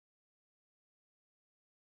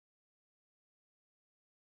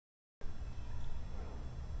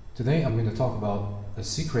Today I'm going to talk about a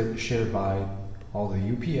secret shared by all the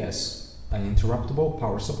UPS, uninterruptible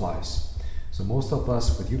power supplies. So most of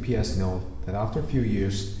us with UPS know that after a few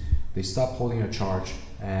years they stop holding a charge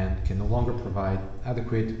and can no longer provide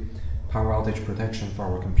adequate power outage protection for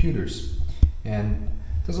our computers. And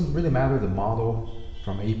it doesn't really matter the model,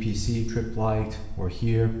 from APC, Trip Light, or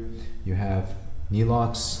here you have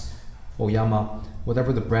Nilox, Oyama,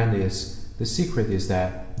 whatever the brand is. The secret is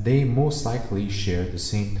that they most likely share the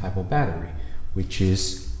same type of battery, which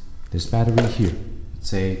is this battery here.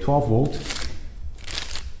 It's a 12 volt,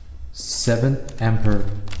 7 ampere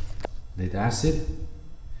lead acid.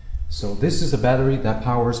 So this is a battery that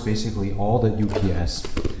powers basically all the UPS.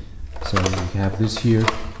 So we have this here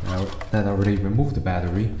that already removed the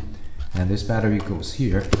battery, and this battery goes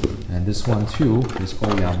here, and this one too, this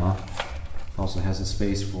Oyama, also has a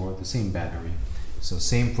space for the same battery. So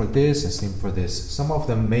same for this and same for this. Some of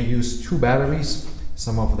them may use 2 batteries,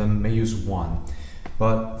 some of them may use 1.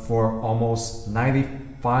 But for almost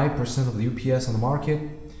 95% of the UPS on the market,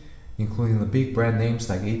 including the big brand names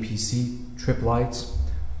like APC, Trip Lights,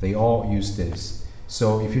 they all use this.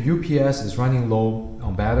 So if your UPS is running low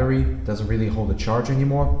on battery, doesn't really hold a charge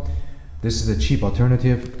anymore, this is a cheap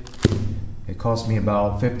alternative. It cost me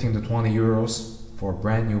about 15 to 20 euros for a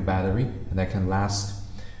brand new battery, and that can last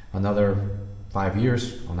another 5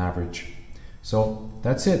 years on average. So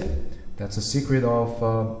that's it. That's the secret of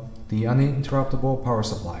the uninterruptible power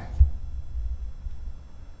supply.